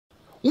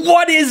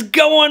What is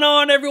going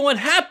on, everyone?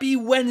 Happy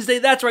Wednesday.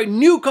 That's right,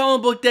 new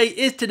comic book day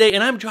is today,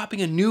 and I'm dropping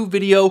a new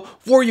video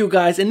for you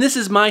guys, and this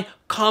is my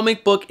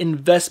comic book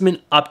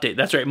investment update.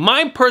 That's right,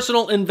 my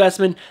personal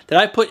investment that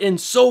I put in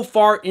so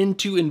far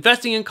into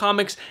investing in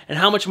comics and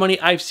how much money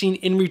I've seen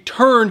in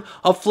return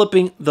of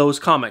flipping those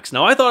comics.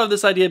 Now, I thought of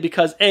this idea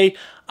because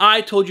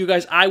I told you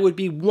guys I would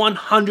be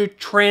 100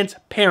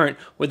 transparent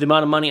with the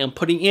amount of money I'm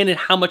putting in and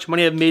how much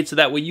money I've made, so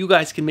that way you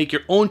guys can make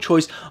your own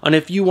choice on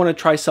if you want to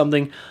try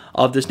something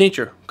of this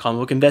nature,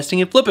 comic book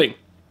investing and flipping.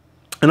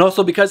 And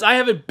also because I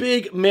have a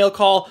big mail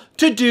call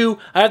to do,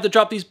 I have to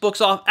drop these books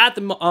off at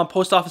the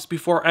post office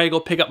before I go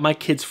pick up my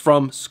kids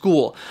from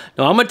school.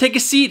 Now I'm gonna take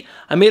a seat.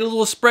 I made a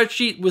little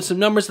spreadsheet with some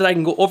numbers that I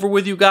can go over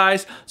with you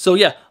guys. So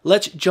yeah,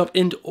 let's jump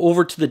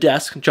over to the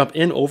desk.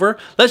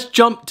 Let's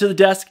jump to the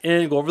desk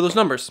and go over those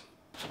numbers.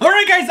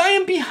 Alright guys, I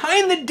am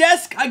behind the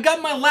desk. I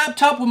got my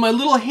laptop with my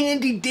little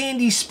handy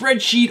dandy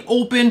spreadsheet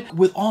open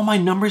with all my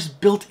numbers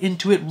built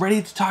into it,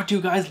 ready to talk to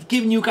you guys,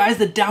 giving you guys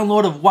the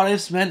download of what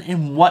I've spent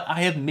and what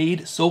I have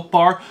made so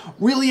far.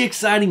 Really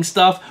exciting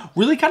stuff,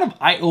 really kind of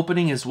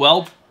eye-opening as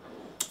well.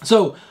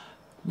 So,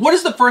 what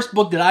is the first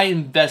book that I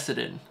invested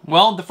in?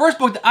 Well, the first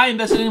book that I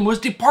invested in was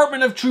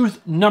Department of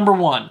Truth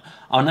 #1.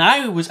 And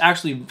I was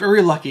actually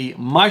very lucky.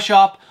 My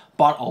shop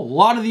bought a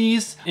lot of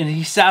these and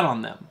he sat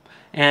on them.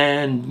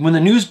 And when the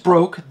news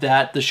broke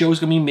that the show was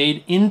going to be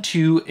made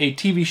into a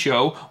TV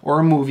show or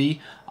a movie,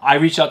 I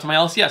reached out to my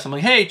LCS. I'm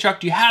like, hey, Chuck,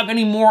 do you have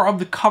any more of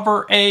the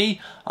cover A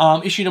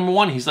issue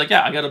 #1? He's like,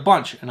 yeah, I got a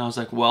bunch. And I was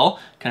like, well,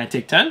 can I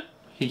take 10?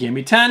 He gave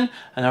me 10.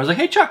 And I was like,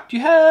 hey, Chuck, do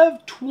you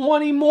have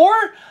 20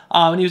 more?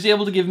 And he was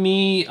able to give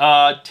me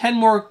 10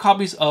 more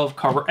copies of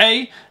cover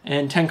A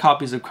and 10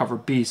 copies of cover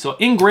B. So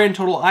in grand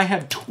total, I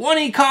have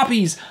 20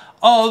 copies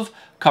of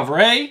cover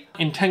A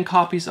and 10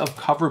 copies of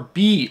cover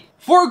B.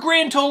 For a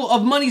grand total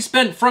of money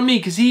spent from me,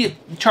 because he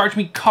charged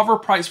me cover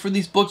price for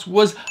these books,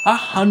 was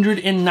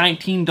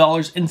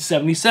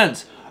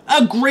 $119.70.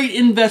 A great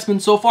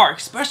investment so far,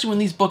 especially when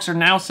these books are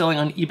now selling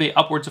on eBay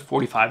upwards of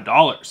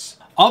 $45.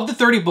 Of the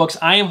 30 books,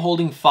 I am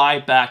holding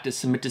 5 back to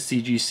submit to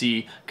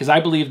CGC because I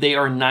believe they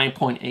are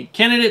 9.8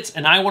 candidates,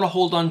 and I want to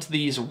hold on to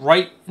these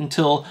right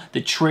until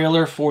the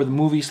trailer for the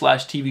movie /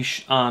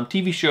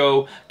 TV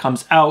show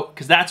comes out,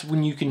 because that's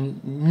when you can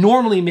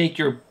normally make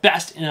your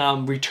best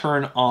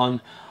return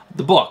on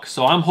the book.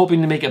 So I'm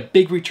hoping to make a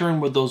big return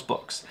with those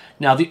books.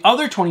 Now the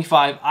other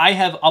 25 I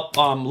have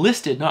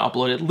listed on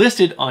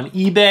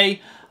eBay,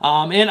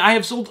 and I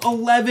have sold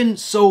 11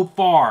 so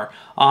far,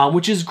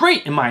 which is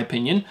great in my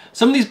opinion.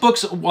 Some of these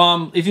books,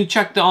 if you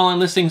check the online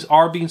listings,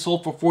 are being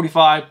sold for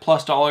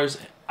 $45+.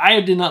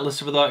 I did not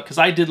list for that because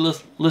I did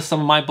list some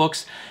of my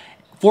books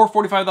for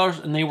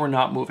 $45 and they were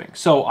not moving.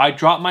 So I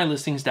dropped my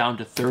listings down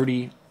to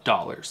 $30.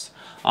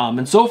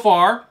 And so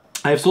far,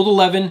 I have sold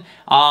 11,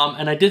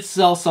 and I did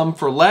sell some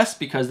for less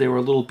because they were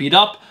a little beat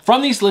up.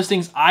 From these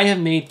listings, I have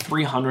made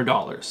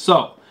 $300.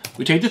 So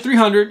we take the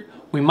 300,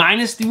 we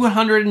minus the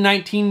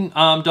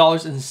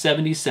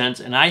 $119.70,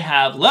 and I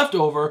have left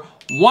over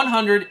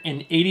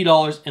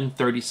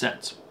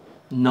 $180.30.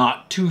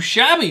 Not too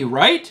shabby,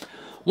 right?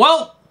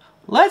 Well,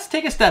 let's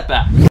take a step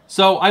back.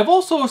 So I've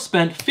also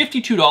spent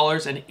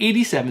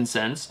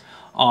 $52.87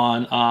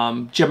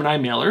 on Gemini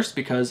mailers,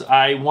 because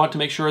I want to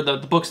make sure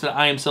that the books that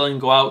I am selling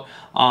go out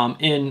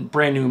in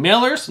brand new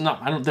mailers. They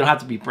don't have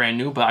to be brand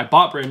new, but I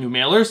bought brand new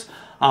mailers.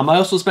 I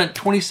also spent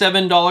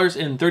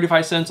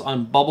 $27.35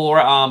 on bubble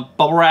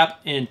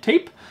wrap and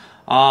tape,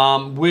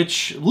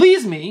 which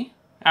leaves me,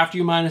 after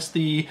you minus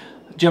the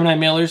Gemini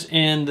mailers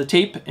and the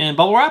tape and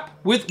bubble wrap,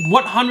 with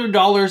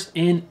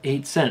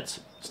 $100.08.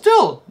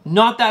 Still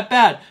not that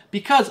bad,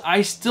 because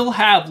I still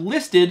have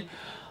listed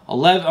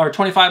 11 or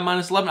 25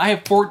 minus 11. I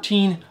have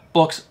 14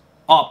 books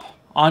up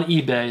on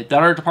eBay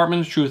that are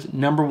Department of Truth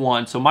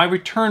 #1. So my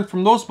return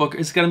from those books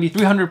is going to be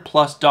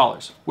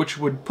 $300+, which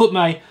would put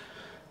my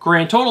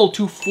grand total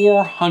to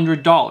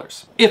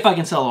 $400 if I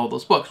can sell all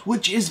those books,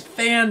 which is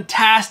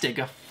fantastic.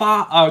 A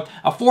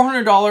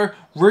 $400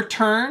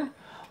 return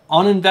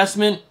on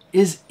investment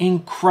is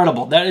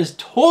incredible. That is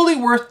totally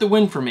worth the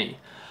win for me.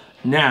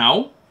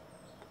 Now,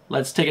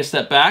 let's take a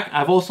step back.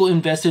 I've also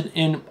invested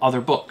in other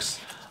books.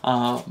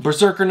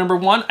 Berserker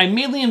 #1. I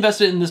mainly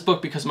invested in this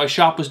book because my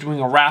shop was doing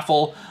a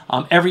raffle.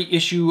 Every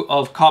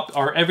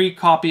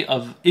copy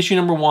of issue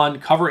 #1,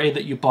 cover A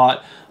that you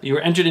bought, you were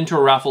entered into a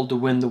raffle to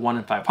win the 1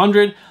 in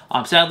 500.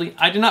 Sadly,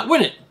 I did not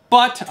win it,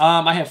 but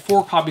I have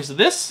 4 copies of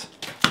this.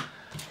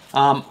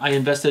 I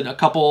invested I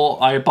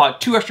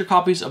bought 2 extra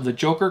copies of the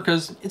Joker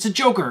because it's a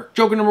Joker.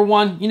 Joker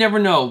 #1, you never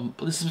know.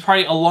 This is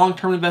probably a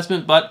long-term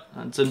investment, but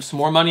it's some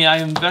more money I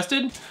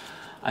invested.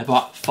 I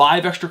bought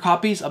 5 extra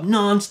copies of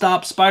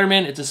Non-Stop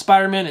Spider-Man. It's a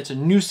Spider-Man. It's a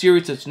new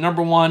series. It's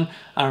 #1.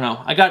 I don't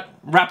know. I got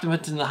wrapped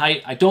up in the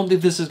hype. I don't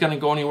think this is going to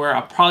go anywhere.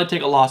 I'll probably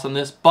take a loss on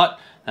this, but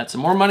that's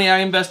some more money I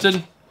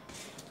invested.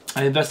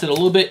 I invested a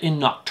little bit in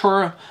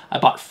Noctura. I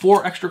bought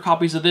 4 extra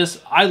copies of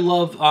this. I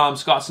love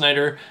Scott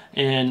Snyder,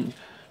 and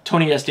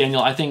Tony S.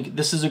 Daniel. I think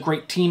this is a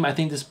great team. I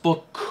think this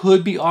book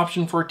could be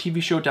optioned for a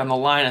TV show down the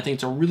line. I think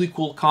it's a really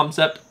cool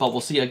concept, but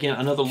we'll see. Again,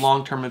 another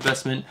long-term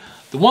investment.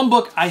 The one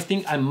book I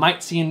think I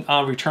might see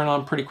a return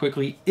on pretty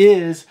quickly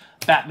is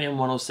Batman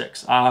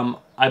 106.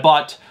 I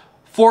bought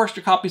 4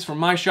 extra copies from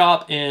my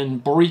shop,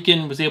 and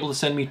Borikin was able to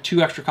send me 2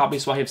 extra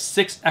copies, so I have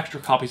 6 extra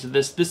copies of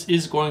this. This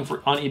is going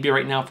for on eBay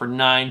right now for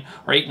 $9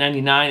 or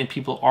 $8.99, and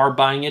people are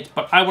buying it.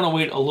 But I want to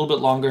wait a little bit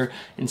longer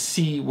and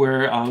see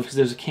where, because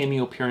there's a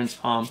cameo appearance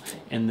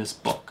in this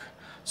book.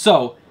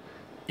 So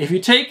if you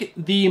take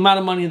the amount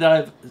of money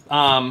that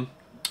I've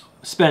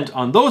spent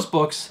on those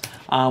books,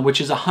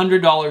 which is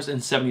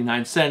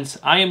 $100.79,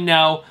 I am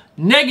now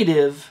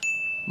negative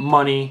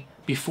money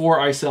before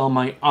I sell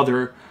my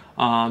other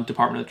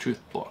Department of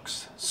Truth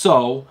books.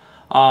 So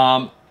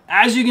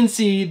as you can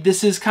see,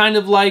 this is kind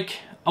of like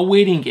a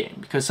waiting game,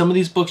 because some of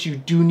these books you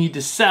do need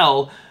to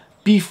sell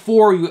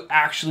before you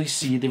actually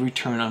see the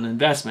return on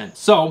investment.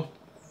 So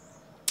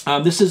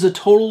this is a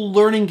total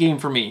learning game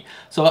for me.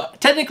 So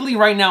technically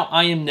right now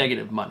I am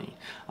negative money.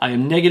 I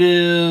am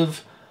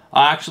negative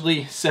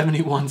actually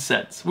 71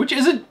 cents, which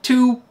isn't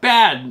too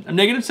bad. I'm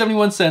negative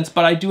 71 cents,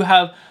 but I do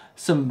have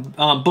some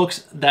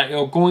books that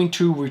are going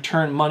to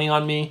return money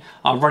on me,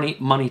 money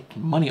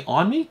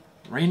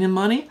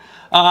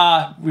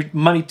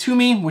to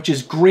me, which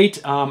is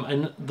great.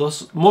 And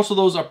most of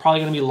those are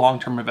probably going to be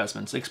long-term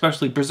investments,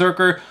 especially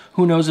Berserker.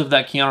 Who knows if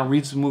that Keanu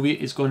Reeves movie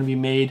is going to be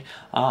made?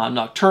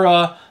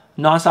 Noctura,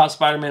 Non-Stop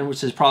Spider-Man,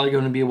 which is probably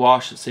going to be a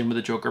wash. Same with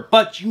the Joker,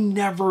 but you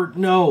never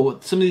know.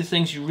 Some of these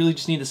things you really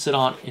just need to sit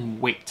on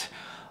and wait.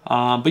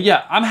 But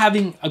yeah, I'm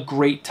having a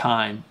great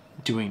time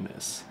doing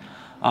this.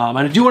 And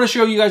I do want to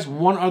show you guys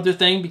one other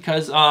thing,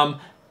 because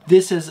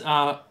this has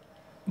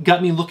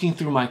got me looking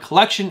through my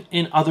collection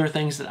and other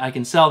things that I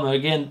can sell. Now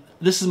again,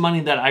 this is money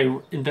that I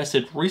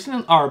invested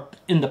recently or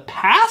in the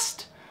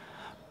past,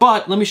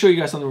 but let me show you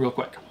guys something real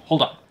quick.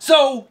 Hold on.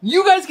 So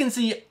you guys can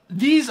see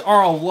these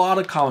are a lot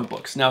of comic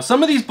books. Now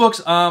some of these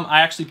books I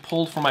actually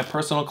pulled from my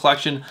personal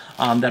collection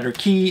that are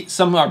key.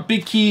 Some are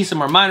big keys,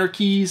 some are minor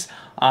keys.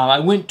 I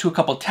went to a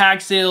couple tag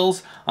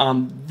sales.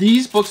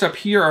 These books up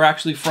here are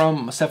actually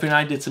from, Stephanie and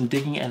I did some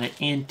digging at an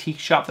antique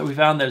shop that we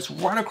found that is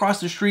right across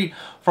the street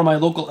from my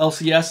local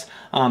LCS.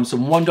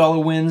 Some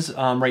 $1 wins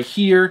right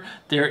here.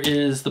 There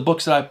is the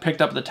books that I picked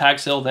up at the tag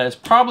sale that is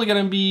probably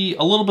going to be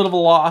a little bit of a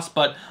loss,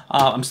 but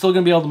I'm still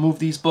going to be able to move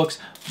these books.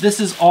 This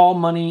is all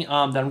money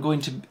that I'm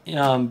going to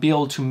be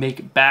able to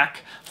make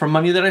back from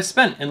money that I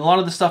spent. And a lot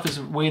of the stuff is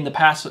way in the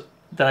past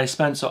that I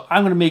spent, so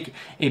I'm going to make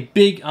a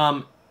big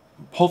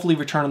hopefully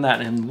return on that.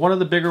 And one of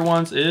the bigger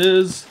ones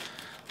is,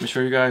 let me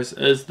show you guys,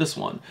 is this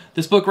one.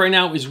 This book right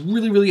now is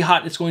really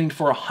hot. It's going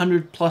for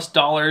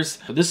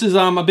 $100+. This is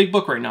a big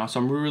book right now, so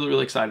I'm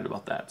really excited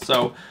about that.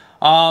 So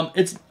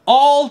it's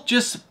all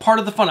just part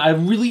of the fun.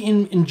 I'm really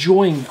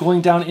enjoying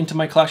going down into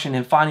my collection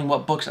and finding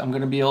what books I'm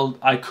going to be able,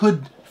 I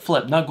could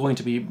flip, not going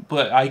to be,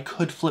 but I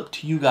could flip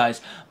to you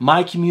guys,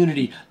 my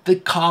community, the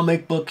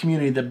comic book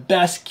community, the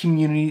best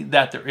community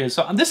that there is.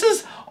 So this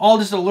is all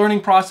just a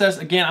learning process.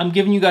 Again, I'm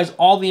giving you guys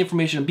all the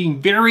information. I'm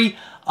being very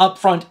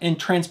upfront and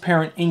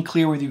transparent and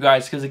clear with you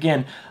guys, because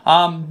again,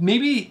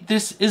 maybe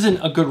this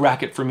isn't a good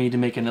racket for me to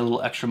make a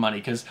little extra money,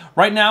 because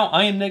right now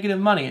I am negative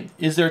money.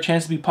 Is there a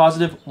chance to be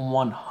positive?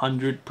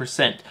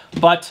 100%.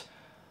 But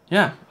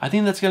yeah, I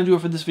think that's gonna do it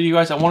for this video,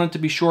 guys. I want it to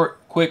be short,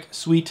 quick,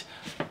 sweet.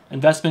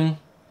 Investment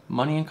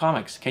money in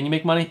comics. Can you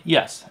make money?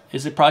 Yes.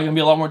 Is it probably gonna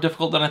be a lot more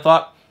difficult than I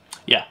thought?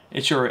 Yeah,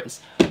 it sure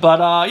is. But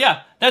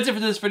yeah, that's it for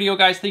this video,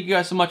 guys. Thank you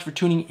guys so much for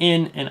tuning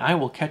in, and I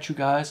will catch you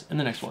guys in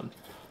the next one.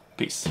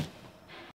 Peace.